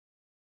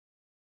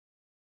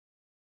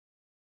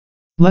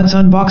Let's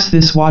unbox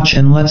this watch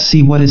and let's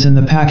see what is in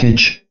the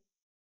package.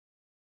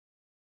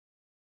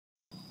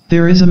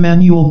 There is a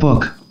manual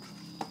book,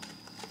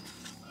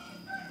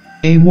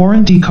 a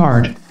warranty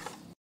card,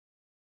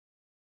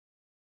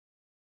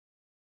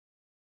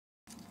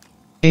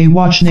 a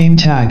watch name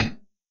tag.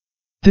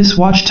 This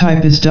watch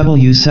type is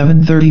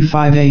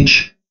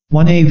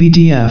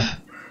W-735H-1AVDF.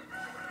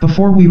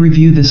 Before we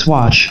review this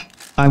watch,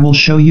 I will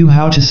show you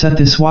how to set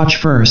this watch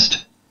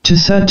first. To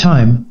set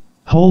time,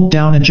 hold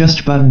down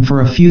adjust button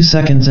for a few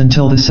seconds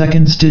until the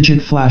seconds digit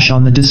flash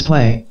on the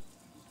display.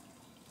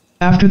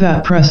 After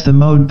that, press the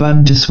mode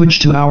button to switch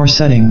to hour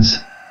settings.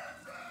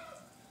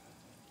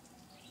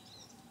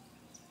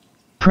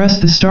 Press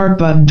the start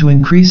button to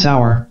increase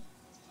hour.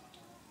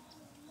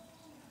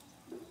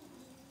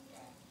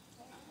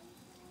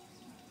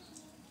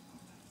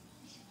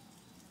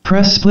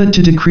 Press split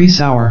to decrease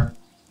hour.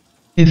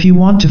 If you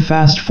want to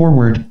fast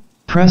forward,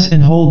 press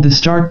and hold the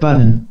start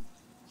button.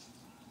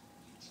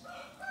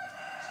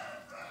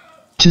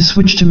 To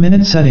switch to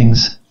minute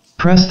settings,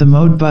 press the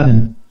mode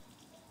button.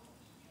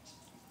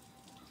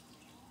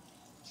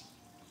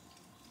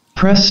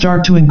 Press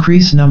start to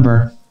increase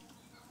number,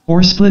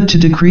 or split to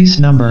decrease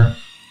number.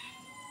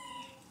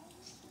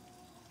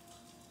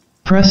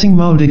 Pressing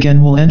mode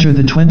again will enter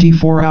the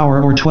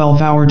 24-hour or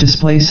 12-hour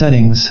display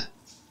settings.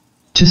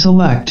 To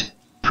select,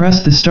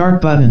 press the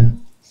start button.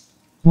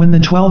 When the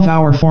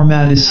 12-hour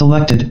format is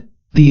selected,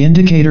 the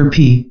indicator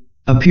P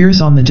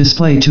appears on the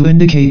display to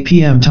indicate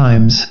PM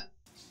times.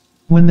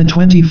 When the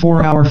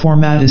 24-hour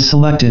format is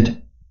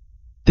selected,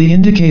 the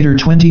indicator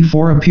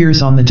 24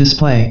 appears on the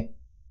display.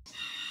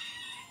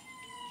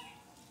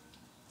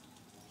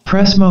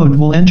 Press mode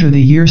will enter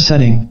the year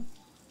setting.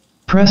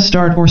 Press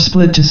start or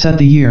split to set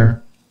the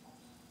year.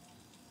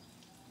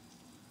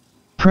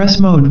 Press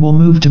mode will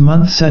move to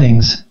month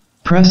settings.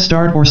 Press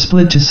start or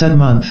split to set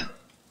month.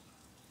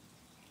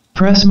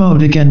 Press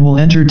mode again will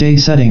enter day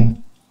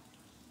setting.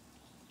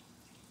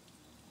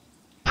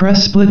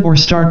 Press split or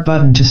start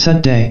button to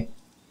set day.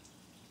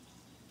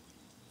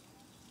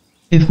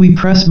 If we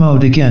press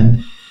mode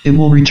again, it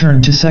will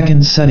return to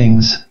seconds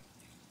settings.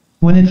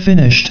 When it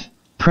finished,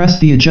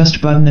 press the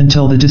adjust button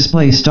until the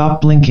display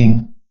stops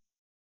blinking.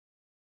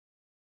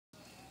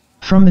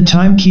 From the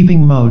timekeeping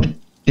mode,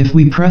 if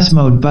we press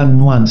mode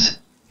button once,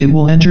 it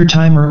will enter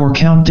timer or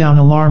countdown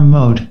alarm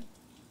mode.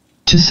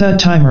 To set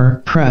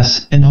timer,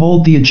 press and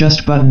hold the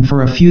adjust button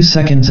for a few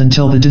seconds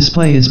until the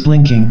display is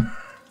blinking.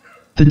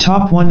 The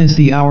top one is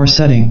the hour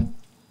setting.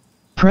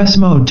 Press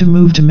mode to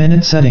move to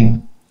minute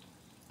setting.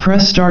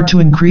 Press start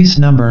to increase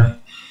number.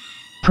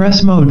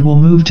 Press mode will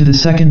move to the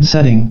second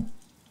setting.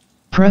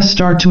 Press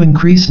start to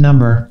increase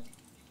number.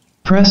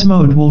 Press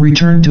mode will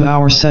return to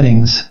hour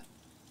settings.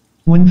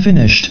 When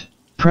finished,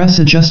 press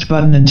adjust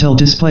button until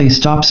display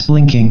stops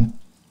blinking.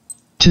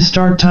 To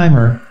start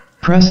timer,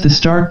 press the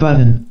start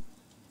button.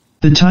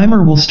 The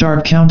timer will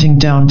start counting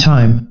down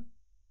time.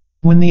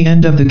 When the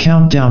end of the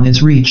countdown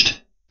is reached,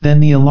 then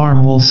the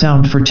alarm will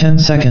sound for 10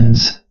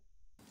 seconds.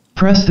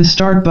 Press the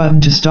start button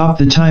to stop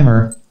the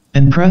timer,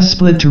 and press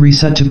split to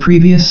reset to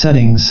previous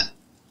settings.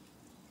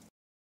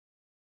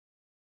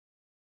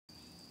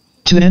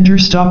 To enter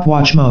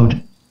stopwatch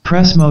mode,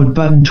 press mode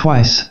button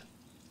twice.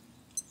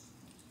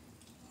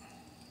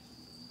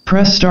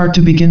 Press start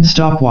to begin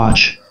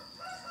stopwatch.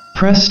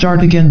 Press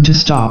start again to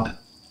stop.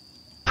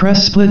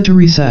 Press split to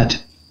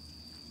reset.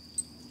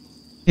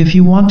 If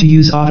you want to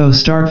use auto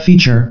start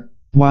feature,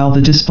 while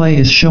the display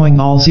is showing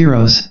all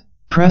zeros,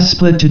 press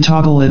split to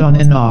toggle it on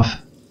and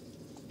off.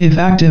 If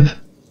active,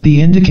 the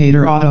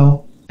indicator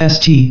auto,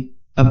 ST,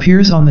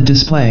 appears on the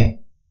display.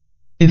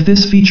 If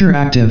this feature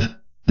active,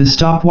 the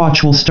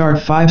stopwatch will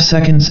start 5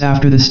 seconds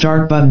after the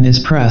start button is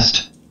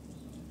pressed.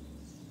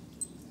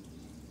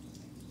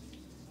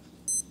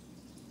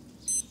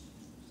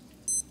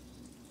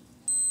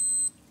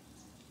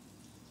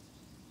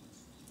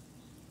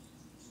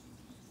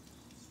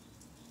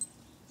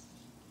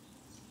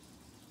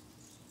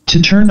 To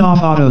turn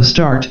off auto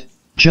start,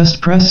 just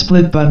press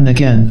split button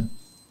again.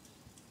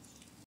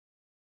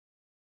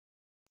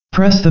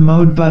 Press the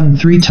mode button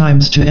 3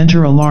 times to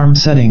enter alarm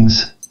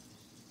settings.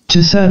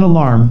 To set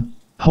alarm,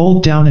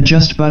 hold down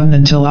adjust button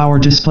until hour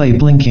display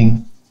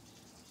blinking.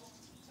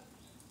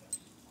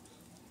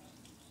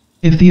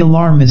 If the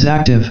alarm is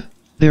active,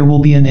 there will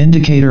be an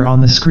indicator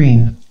on the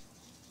screen.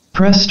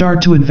 Press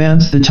start to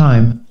advance the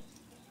time.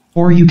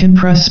 Or you can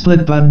press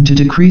split button to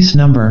decrease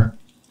number.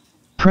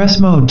 Press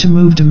mode to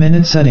move to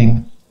minute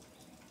setting.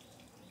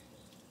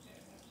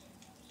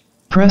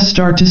 Press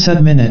start to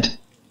set minute.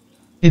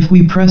 If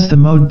we press the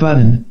mode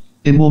button,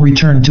 it will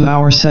return to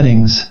hour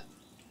settings.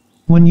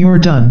 When you're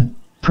done,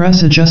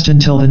 press adjust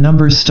until the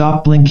numbers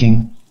stop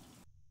blinking.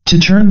 To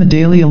turn the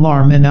daily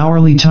alarm and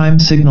hourly time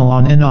signal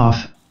on and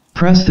off,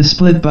 press the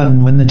split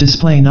button when the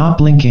display not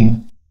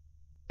blinking.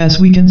 As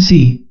we can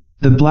see,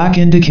 the black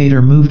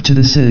indicator moved to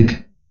the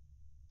SIG.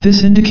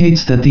 This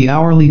indicates that the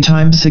hourly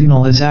time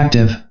signal is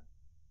active.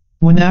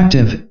 When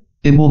active,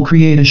 it will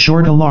create a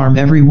short alarm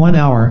every 1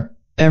 hour,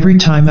 every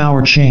time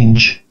hour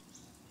change.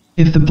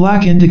 If the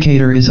black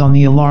indicator is on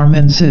the alarm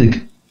and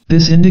SIG,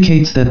 This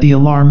indicates that the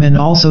alarm and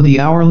also the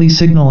hourly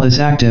signal is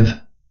active.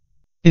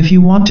 If you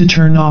want to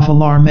turn off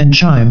alarm and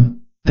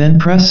chime, then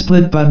press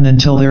split button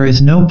until there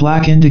is no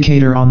black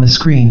indicator on the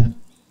screen.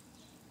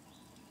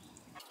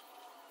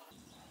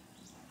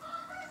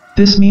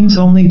 This means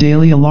only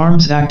daily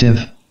alarms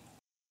active.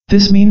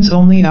 This means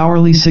only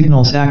hourly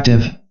signals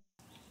active.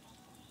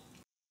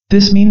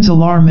 This means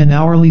alarm and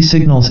hourly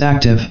signals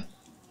active.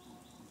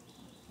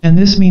 And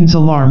this means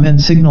alarm and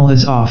signal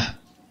is off.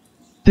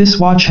 This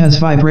watch has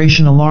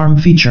vibration alarm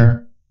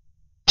feature.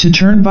 To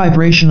turn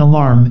vibration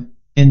alarm,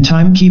 in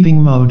timekeeping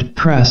mode,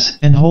 press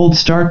and hold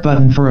start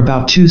button for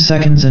about 2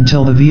 seconds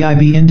until the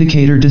VIB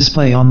indicator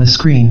display on the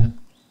screen.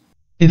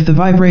 If the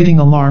vibrating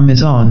alarm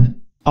is on,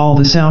 all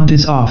the sound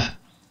is off.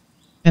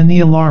 And the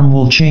alarm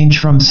will change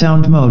from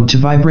sound mode to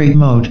vibrate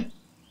mode.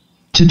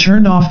 To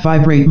turn off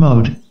vibrate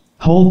mode,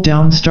 hold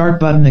down start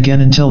button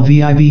again until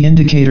VIB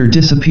indicator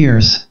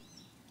disappears.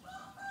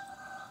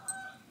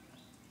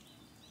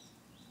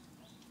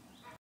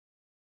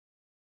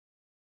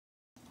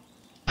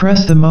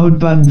 Press the mode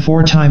button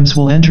 4 times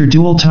will enter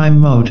dual time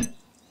mode.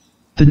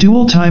 The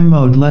dual time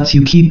mode lets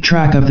you keep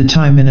track of the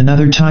time in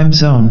another time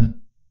zone.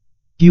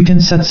 You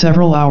can set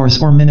several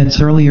hours or minutes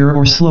earlier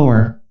or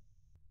slower.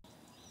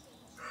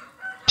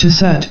 To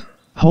set,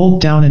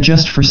 hold down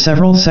adjust for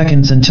several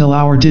seconds until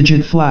hour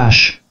digit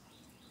flash.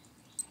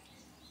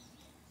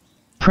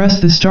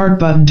 Press the start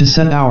button to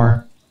set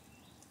hour.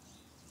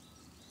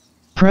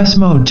 Press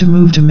mode to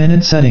move to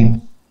minute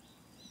setting.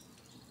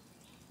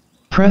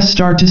 Press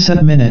start to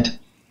set minute.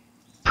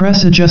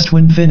 Press adjust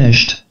when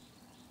finished.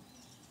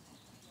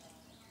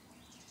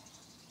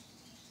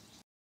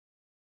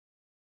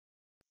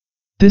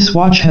 This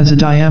watch has a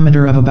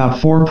diameter of about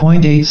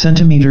 4.8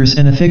 centimeters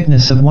and a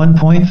thickness of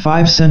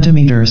 1.5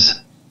 centimeters.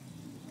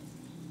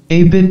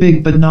 A bit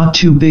big but not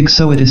too big,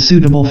 so it is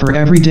suitable for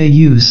everyday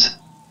use.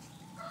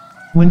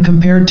 When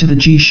compared to the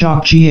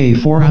G-Shock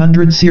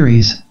GA400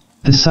 series,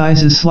 the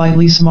size is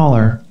slightly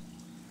smaller.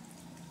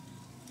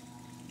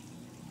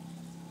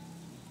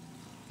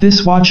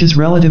 This watch is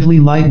relatively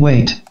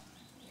lightweight.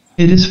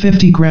 It is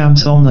 50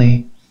 grams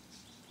only.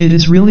 It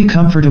is really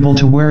comfortable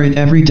to wear it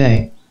every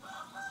day.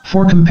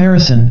 For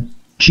comparison,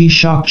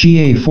 G-Shock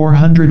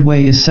GA400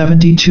 weight is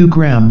 72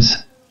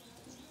 grams.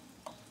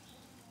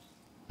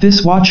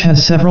 This watch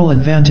has several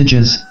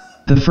advantages.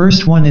 The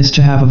first one is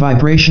to have a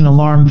vibration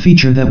alarm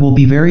feature that will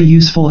be very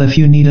useful if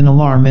you need an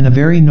alarm in a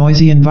very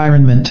noisy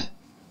environment.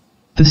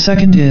 The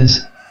second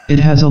is, it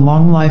has a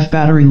long life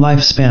battery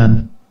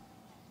lifespan.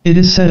 It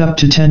is set up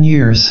to 10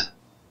 years.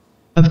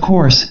 Of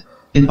course,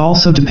 it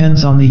also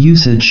depends on the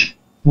usage,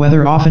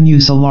 whether often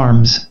use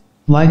alarms,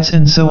 lights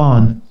and so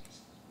on.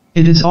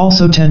 It is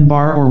also 10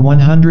 bar or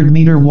 100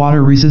 meter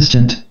water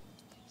resistant.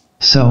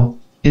 So,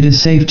 it is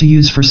safe to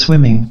use for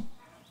swimming.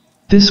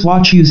 This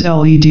watch uses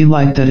LED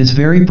light that is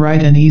very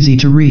bright and easy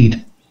to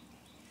read.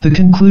 The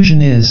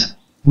conclusion is,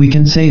 we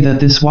can say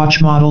that this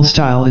watch model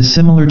style is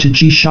similar to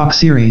G-Shock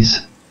series.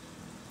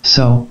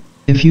 So,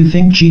 if you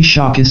think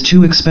G-Shock is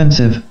too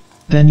expensive,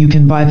 then you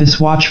can buy this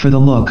watch for the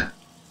look.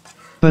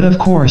 But of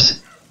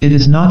course, it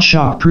is not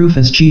shock-proof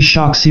as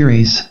G-Shock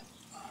series.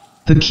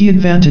 The key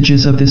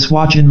advantages of this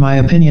watch in my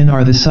opinion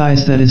are the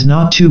size that is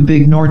not too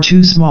big nor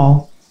too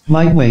small,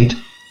 lightweight,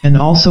 and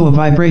also a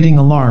vibrating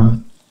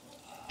alarm.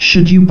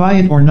 Should you buy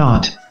it or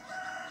not?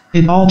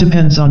 It all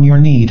depends on your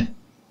need.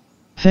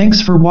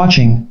 Thanks for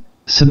watching.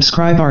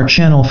 Subscribe our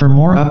channel for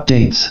more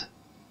updates.